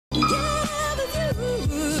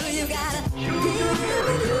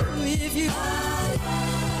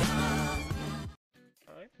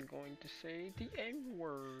going to say the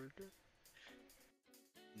N-word.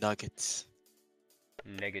 Nuggets.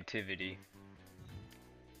 Negativity.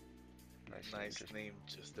 Nice name,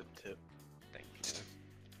 just a tip. Thank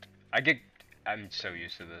you. I'm so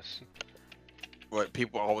used to this. What,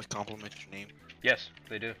 people always compliment your name? Yes,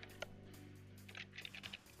 they do.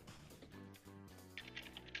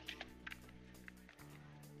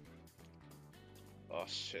 Oh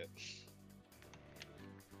shit.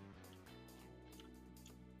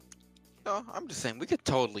 No, I'm just saying we could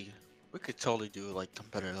totally do like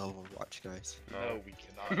competitive Overwatch, guys. No, we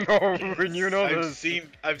cannot. No, you know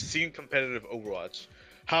I've seen competitive Overwatch.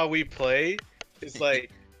 How we play is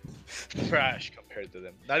like trash compared to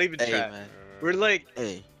them. Not even Hey trash. man. We're like,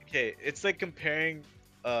 Hey. okay, it's like comparing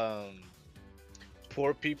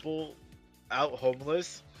poor people out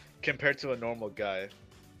homeless compared to a normal guy.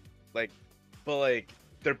 Like, but like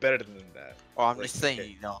they're better than that. Oh, I'm Like, just saying, okay.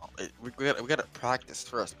 you know, we gotta practice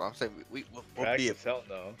first. But I'm saying we'll be Practice, hell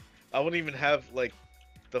no. I wouldn't even have like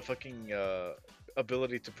the fucking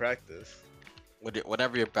ability to practice.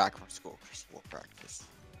 whenever you're back from school, Chris, we'll practice.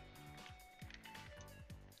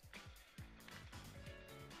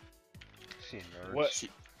 See, nerds. What?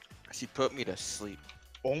 She put me to sleep.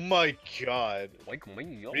 Oh my god. Wake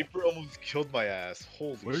me up. Reaper almost killed my ass.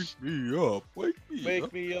 Holy shit. Me up. Wake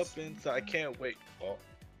Wake me up inside. I can't wait. Oh.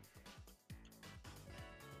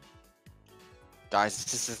 Guys,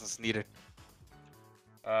 assistance needed.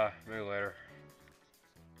 Maybe later.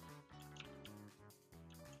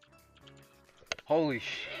 Holy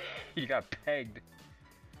shit, you got pegged.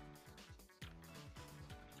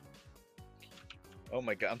 Oh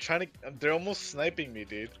my god, I'm trying to. They're almost sniping me,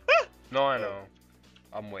 dude. No, I know.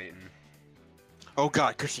 I'm waiting. Oh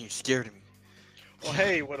god, Christian, you scared me. Oh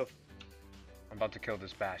hey, what a. I'm about to kill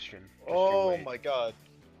this Bastion. Just you Oh wait. my god.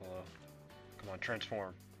 Hello. Come on,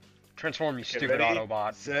 transform. Transform, you Okay, stupid ready,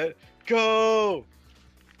 Autobot. Set, go!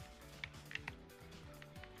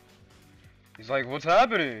 He's like, what's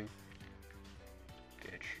happening?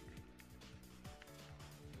 Bitch.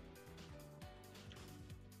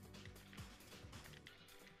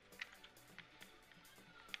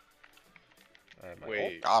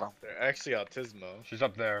 Wait, Got him. they're actually Autismo. She's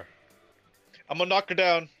up there. I'm gonna knock her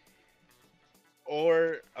down.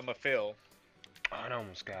 Or I'm gonna fail. Oh, I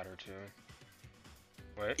almost got her too.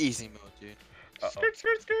 Wait. Easy mode, dude. Skirt,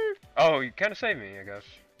 skirt, skirt. Oh, you kind of saved me, I guess.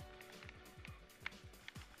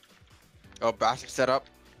 Oh, Bastion set up.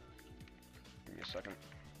 Give me a second.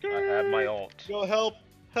 I have my ult. Go help!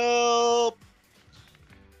 Help!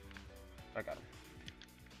 I got him.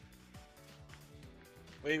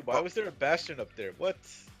 Wait, why was there a Bastion up there? What?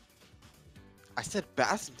 I said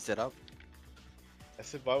Bastion set up. I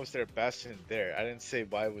said why was there a Bastion there? I didn't say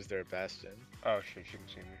why was there a Bastion. Oh shit, she can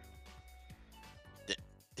see me.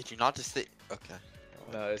 Did you not just say? Okay.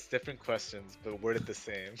 No, it's different questions, but worded the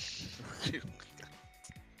same.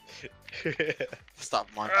 Stop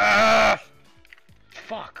mine. Ah!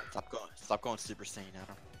 Fuck. Stop going Super Saiyan,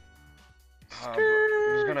 Adam.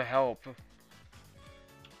 Who's gonna help?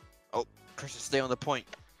 Oh, Christian, stay on the point.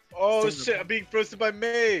 Oh Stay on the shit, I'm being frozen by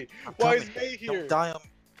May! I'm Why coming. is May here? Don't die on.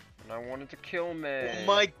 And I wanted to kill me. Oh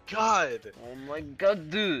my god! Oh my god,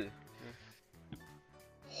 dude.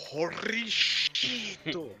 Holy shit!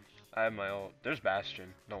 I have my ult. There's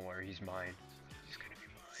Bastion. Don't worry, he's mine. He's gonna be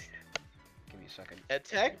mine. Give me a second.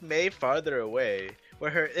 Attack May farther away, where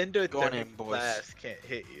her Going endothermic in, boys. blast can't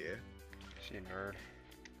hit you. See a nerd.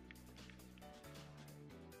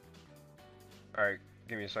 Alright,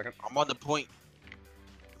 give me a second. I'm on the point.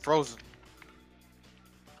 Frozen.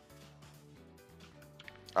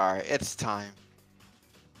 Alright, it's time.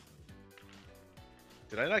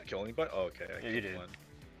 Did I not kill anybody? Oh, okay. I Yeah, you killed did. one.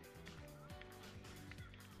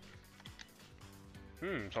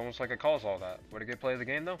 It's almost like it calls all that. Would a good play of the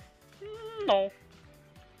game though? No.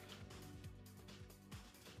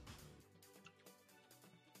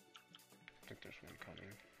 I think there's one coming.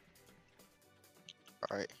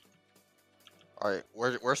 Alright. Alright,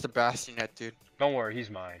 where's the Bastion at, dude? Don't worry, he's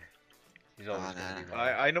mine. He's always Nah, gonna be nah,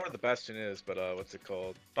 mine. I know where the Bastion is, but what's it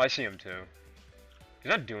called? I see him too. He's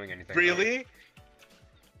not doing anything. though. Really?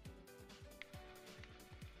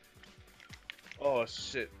 Oh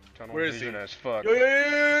shit. Tunnel Where is he? vision as fuck. Yo, yo, yo, yo,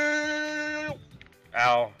 yo, yo.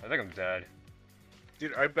 Ow, I think I'm dead.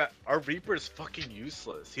 Dude, our Reaper is fucking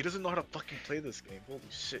useless. He doesn't know how to fucking play this game. Holy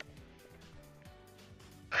shit.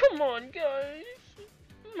 Come on, guys.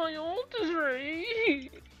 My ult is ready.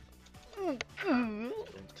 Don't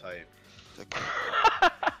type.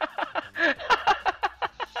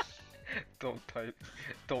 Don't type.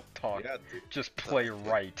 Don't talk. Yeah, dude. Just play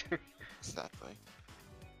right. Exactly.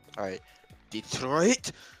 Alright.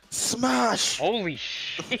 Detroit, smash! Holy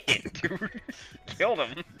shit, dude. Killed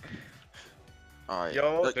him. Alright.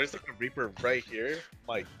 Yo, look, there's like a Reaper right here.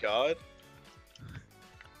 My god.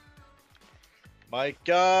 My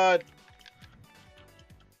god.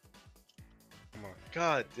 Come on.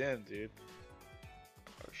 God damn, dude.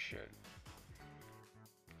 Oh shit.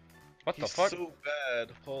 What the He's fuck? so bad.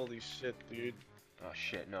 Holy shit, dude. Oh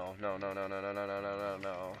shit, no, no, no, no, no, no, no, no, no, no,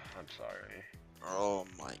 no. I'm sorry. oh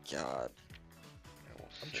my god. I will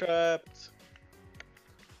I'm sit. trapped.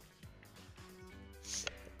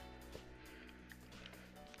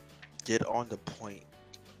 Get on the point.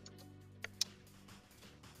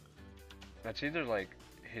 That's either like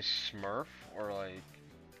his Smurf or like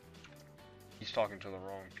he's talking to the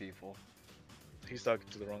wrong people. He's talking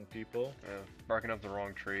to the wrong people. Yeah, barking up the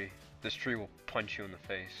wrong tree. This tree will punch you in the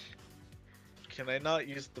face. Can I not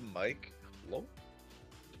use the mic? Hello?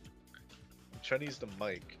 I'm trying to use the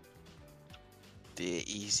mic. The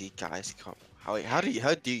easy guys come. How do you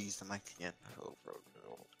use the mic again? Oh, bro.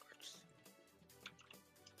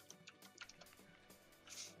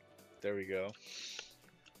 There we go.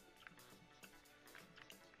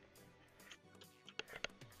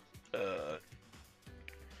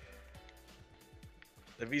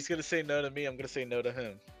 If he's gonna say no to me, I'm gonna say no to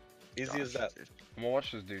him. Easy as that. Dude. I'm gonna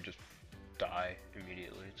watch this dude just die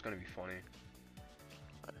immediately. It's gonna be funny.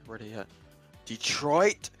 Where they at?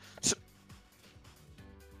 Detroit.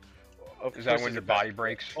 Of Is that course when he's your a bad- body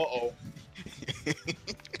breaks? Uh-oh.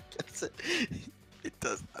 That's it. It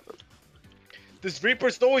does. I don't... This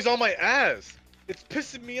Reaper's always on my ass. It's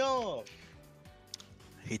pissing me off.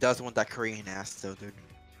 He does want that Korean ass though, dude.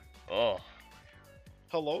 Oh.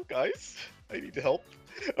 Hello, guys. I need help.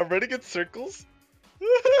 I'm running in circles.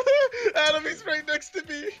 Enemy's right next to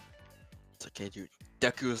me. It's okay, dude.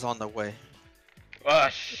 Deku is on the way.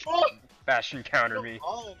 Ah, Oh, Bastion countered me. come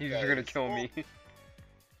on, He's gonna guys. kill Oh, me.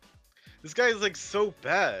 This guy is like so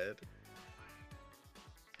bad.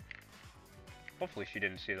 Hopefully she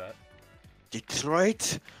didn't see that.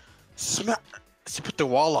 Detroit. Smack. She put the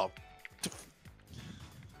wall up.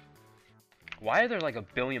 Why are there like a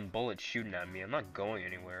billion bullets shooting at me? I'm not going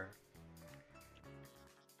anywhere.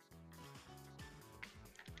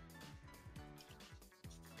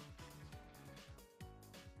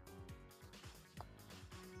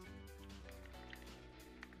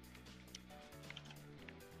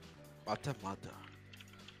 Mata mata.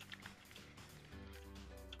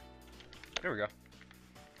 There we go.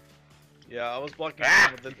 Yeah, I was blocking Ah!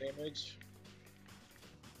 some of the damage.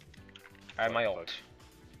 I had my Fuck, ult.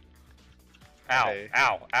 Ow, Okay.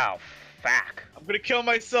 ow, ow. Fuck. I'm gonna kill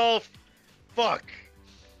myself. Fuck.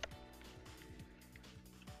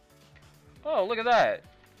 Oh, look at that.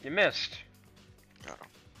 You missed. Got him.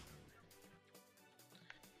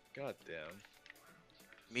 God damn.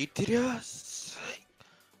 Meteors.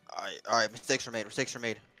 Alright, mistakes were made. Mistakes were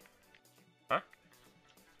made.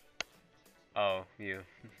 Oh, you.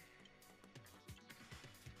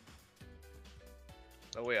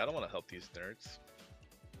 Oh wait, I don't want to help these nerds.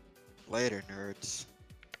 Later, nerds.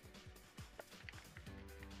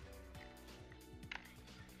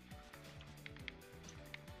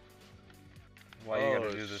 Why you gotta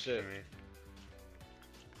Oh, do this shit. to me?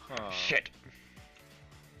 Huh. Shit.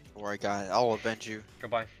 Don't worry, guys. I'll avenge you.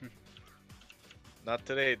 Goodbye. Not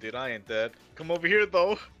today, dude. I ain't dead. Come over here,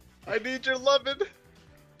 though. I need your lovin'.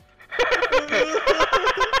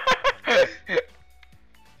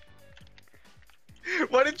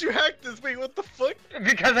 Why did you hack this? Wait, what the fuck?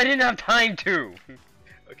 Because I didn't have time to.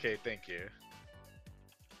 Okay, thank you.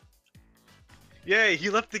 Yay, he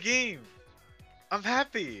left the game. I'm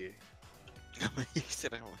happy. You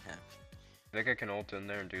said I don't have. Think I can ult in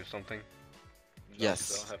there and do something? No,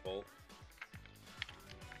 Yes. I don't have ult.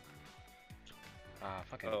 Ah,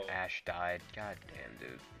 fucking Oh. Ash died. God damn,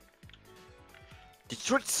 dude.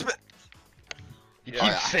 Detroit Smith. You Yeah,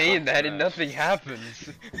 keep I saying that and Ash. nothing happens.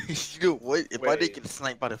 Dude, what? If I Wait. didn't get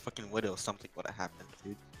sniped by the fucking widow, something would have happened,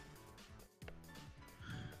 dude.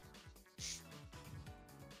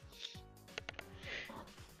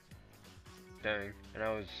 Dang. And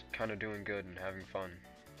I was kind of doing good and having fun.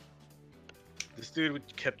 This dude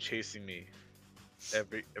kept chasing me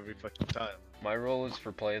every fucking time. My rule is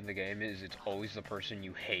for playing the game is it's always the person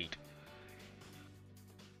you hate.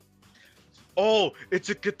 Oh, it's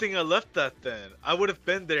a good thing I left that then. I would have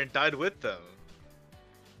been there and died with them.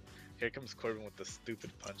 Here comes Corbin with the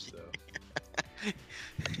stupid punch though.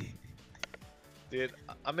 Dude,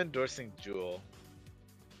 I'm endorsing Jewel.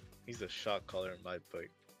 He's a shot caller in my book.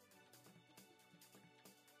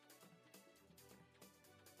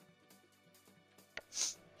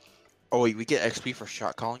 Oh wait, we get XP for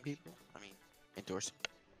shot calling people? I mean, endorsing.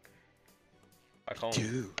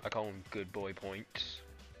 Two. I call him good boy points.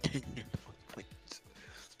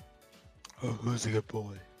 Oh, who's a good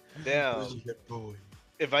boy? Damn. Who's a good boy?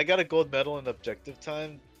 If I got a gold medal in objective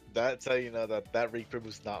time, that's how you know that that Reaper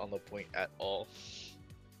was not on the point at all.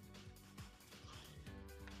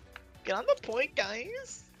 Get on the point,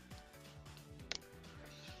 guys.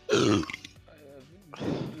 I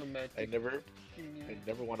never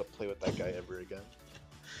want to play with that guy ever again.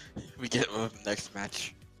 We get him next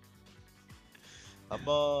match. I'm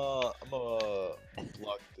block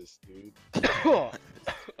this dude.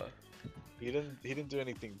 He didn't do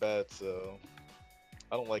anything bad, so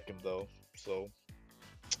I don't like him though. So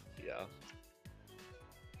yeah.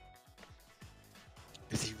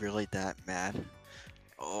 Is he really that mad?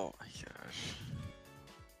 Oh my gosh.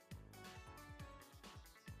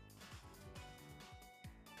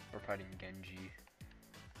 We're fighting Genji.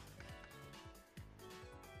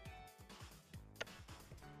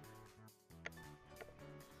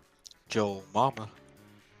 Joe Mama.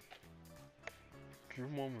 Your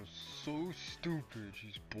mama's so stupid.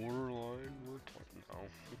 She's borderline retarded now.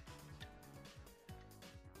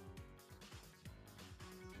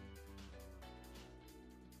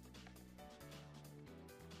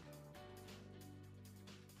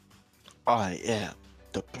 I am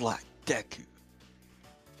the Black Deku.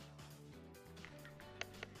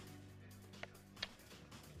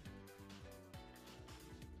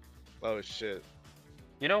 Oh shit.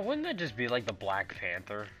 You know, wouldn't that just be like the Black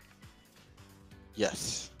Panther?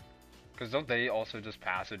 Yes, Because don't they also just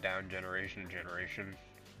pass it down generation to generation?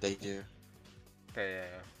 they do. Yeah.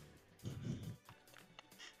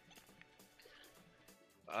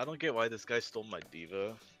 I don't get why this guy stole my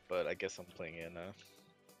diva, but I guess I'm playing it now.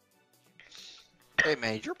 Hey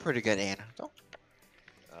man, you're pretty good, Anna. Don't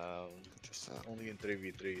just Only in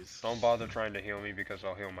 3v3s. Don't bother trying to heal me because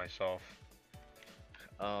I'll heal myself.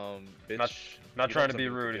 Bitch. Not you trying don't to be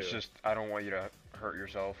tell me what rude, it's do. just I don't want you to hurt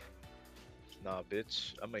yourself. Nah,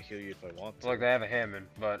 bitch. I'm gonna heal you if I want to. Look, they have a Hammond,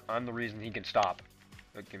 but I'm the reason he can stop.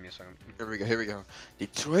 Look, give me a second. Here we go. Here we go.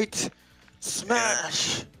 Detroit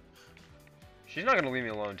smash. She's not gonna leave me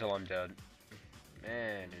alone until I'm dead.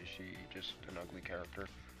 Man, is she just an ugly character.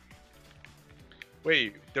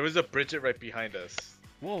 Wait, there was a Bridget right behind us.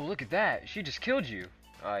 Whoa, look at that. She just killed you.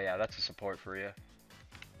 Oh yeah, that's a support for you.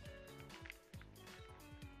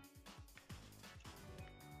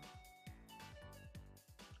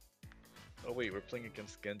 Oh wait, we're playing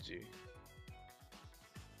against Genji.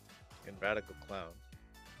 And Radical Clown.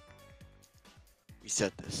 We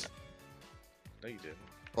said this. No, you didn't.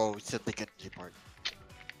 Oh, we said the Genji part.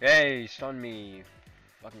 Hey, stun me.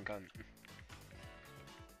 Fucking cunt.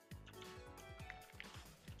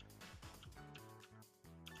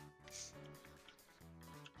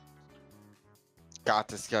 Got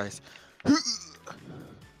this, guys.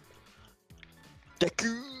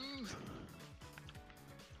 Deku.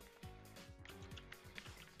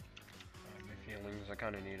 My feelings, I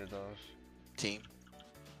kinda needed those. Team.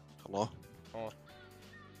 Hello. Oh.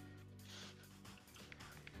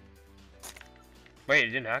 Wait,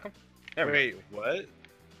 you didn't hack him? There we Wait, what?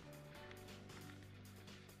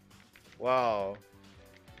 Wow.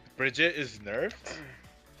 Bridget is nerfed?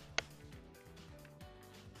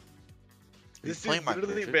 Are you This playing dude my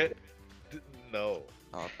literally Bridget? No.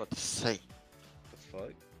 I was about to say. The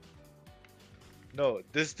fuck? No,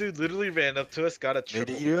 this dude literally ran up to us, got a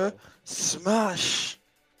triple. Meteor kill. smash.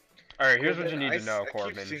 Alright, here's what Corbin, you need to know, I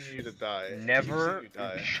Corbin. keep seeing you to die. I keep Never seeing you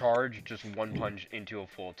die. charge just one punch into a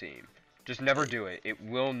full team. Just never do it. It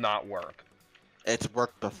will not work. It's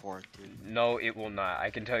worked before, dude. No, it will not.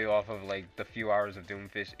 I can tell you off of like the few hours of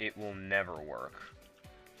Doomfist, it will never work.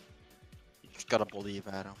 You just gotta believe,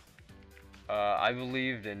 Adam. I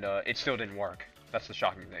believed and it still didn't work. That's the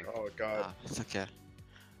shocking thing. Oh god. Ah, it's okay.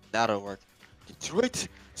 That'll work. Detroit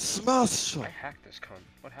smash. I hacked this cunt.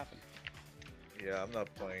 What happened? Yeah, I'm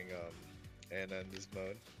not playing Anna in this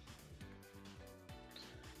mode.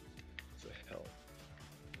 What the hell?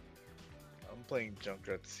 I'm playing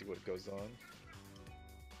Junkrat to see what goes on.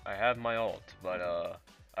 I have my ult, but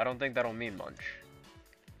I don't think that'll mean much.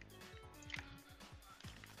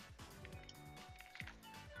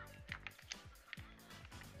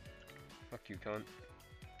 Fuck you, cunt.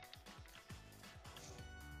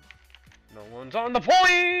 No one's on the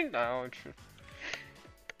point! Ouch.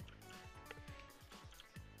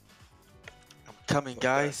 I'm coming, What's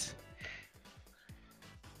guys.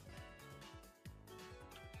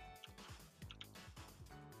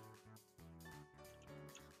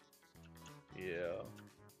 Yeah.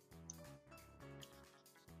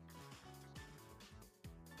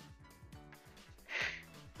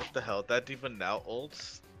 What the hell? That even now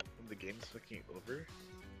ults when the game's fucking over?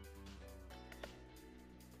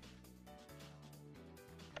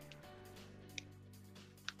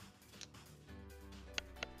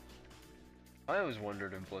 I always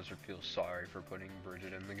wondered if Blizzard feels sorry for putting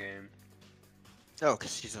Bridget in the game. No,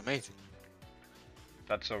 because she's amazing.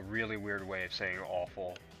 That's a really weird way of saying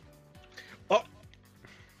awful. Oh,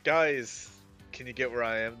 guys, can you get where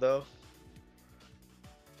I am though?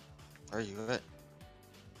 Where are you at?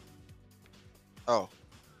 Oh.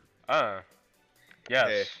 Yes.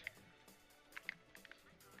 Hey.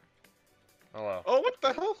 Hello. Oh, what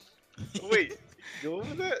the hell? Wait, go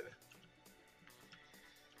over that?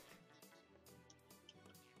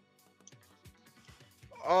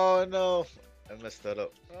 Oh no, I messed that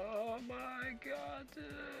up. Oh my god.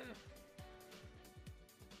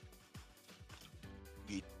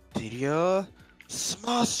 Video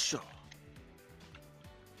smash.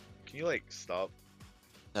 Can you like stop?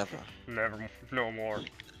 Never. Never, no more.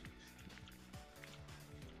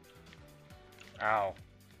 Ow.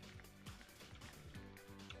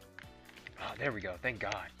 Oh, there we go. Thank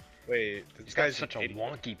God. Wait, this He's got guy's such a an idiot.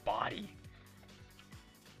 wonky body.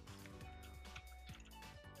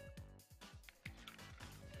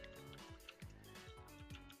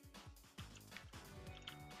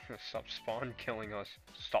 Stop spawn killing us.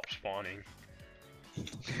 Stop spawning.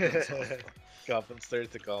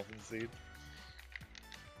 Compensate to compensate.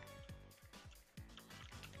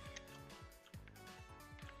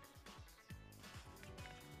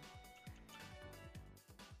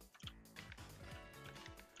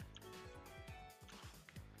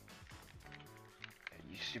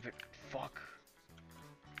 You stupid fuck.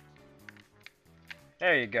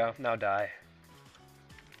 There you go. Now die.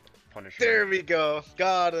 Punish him. There we go.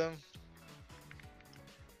 Got him.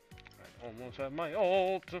 I almost have my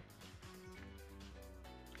ult.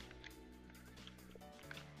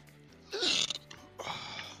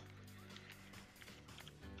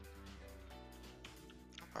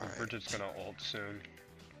 Alright. Bridget's gonna ult soon.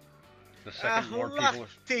 The second more people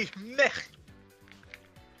are...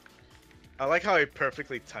 I like how I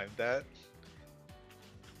perfectly timed that.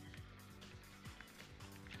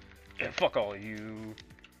 Yeah, fuck all of you.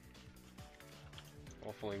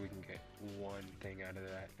 Hopefully we can get one thing out of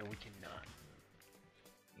that, and we cannot.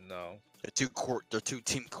 No. They're too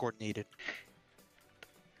team coordinated.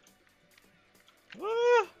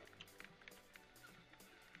 Ah!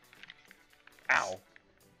 Ow.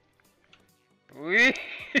 Wee.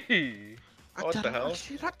 What the hell?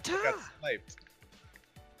 I I got sniped.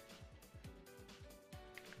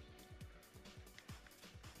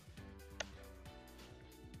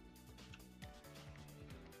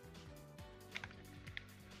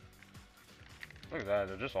 Look at that,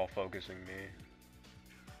 they're just all focusing me.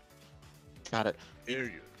 Got it.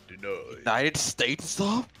 Area denied. United States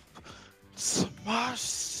up.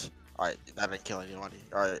 Smash. Alright, that didn't kill anyone.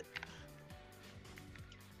 Alright.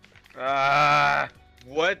 Ah!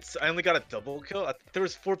 What? I only got a double kill? There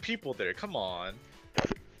was 4 people there. Come on.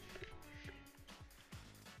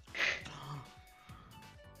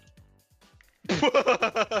 Dude,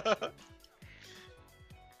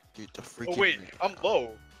 the freaking. Oh wait, I'm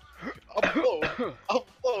low. I'm low. I'm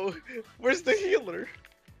low. Where's the healer?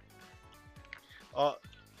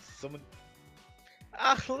 Someone.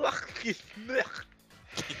 Ah, lucky.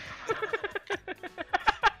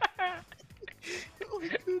 Oh my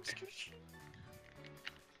god.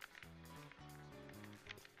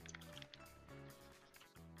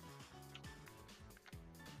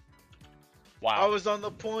 Wow. I was on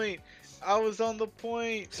the point. I was on the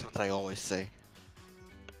point. That's what I always say.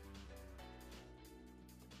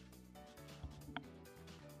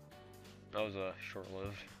 That was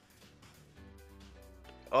short-lived.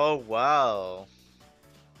 Oh wow.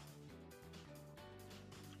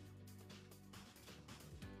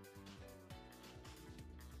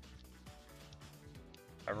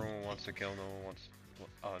 Everyone wants to kill, no one wants...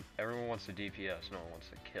 everyone wants to DPS, no one wants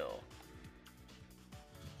to kill.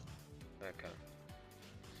 Okay.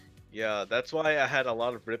 Yeah, that's why I had a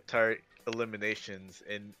lot of Riptide eliminations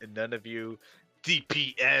and none of you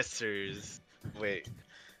DPSers. Wait.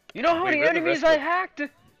 You know how Wait, many where the enemies rest I of- hacked?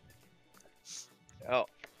 Oh,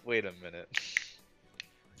 wait a minute.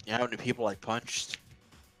 You know how many people I punched?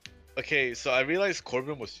 Okay, so I realized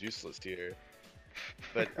Corbin was useless here.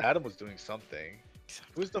 But Adam was doing something.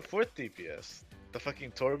 Who's the 4th DPS? The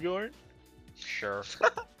fucking Torbjorn? Sure.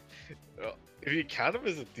 Well, if you count him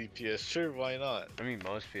as a DPS, sure, why not? I mean,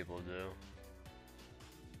 most people do.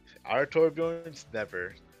 Our Torbjorns,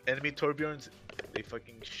 never. Enemy Torbjorns, they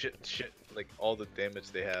fucking shit, like all the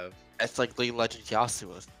damage they have. It's like League of Legends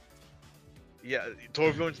Yasuo. Yeah,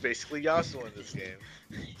 Torbjorn's basically Yasuo in this game.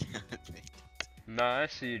 Nah, I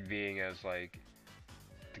see it being as like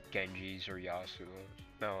the Genjis or Yasuos.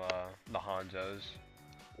 No, the Hanzos.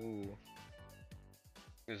 Ooh.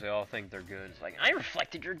 Because they all think they're good. It's like, I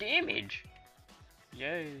reflected your damage!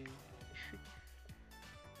 Yay!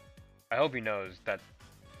 I hope he knows that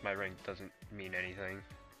my rank doesn't mean anything.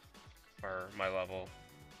 Or my level.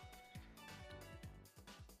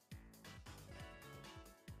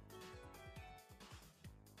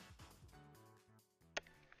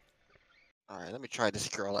 Alright, let me try this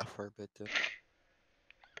girl out for a bit then.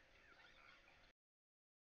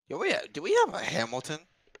 Yo, wait, do we have a Hamilton?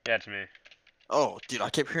 Yeah, it's me. Oh, dude, I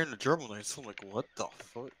kept hearing the German name, so I'm like, what the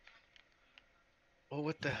fuck? Oh,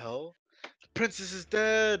 what the hell? The princess is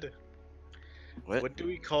dead! What? What do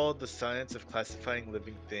we call the science of classifying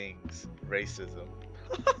living things? Racism.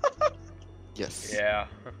 Yes. Yeah.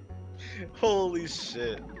 Holy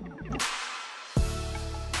shit.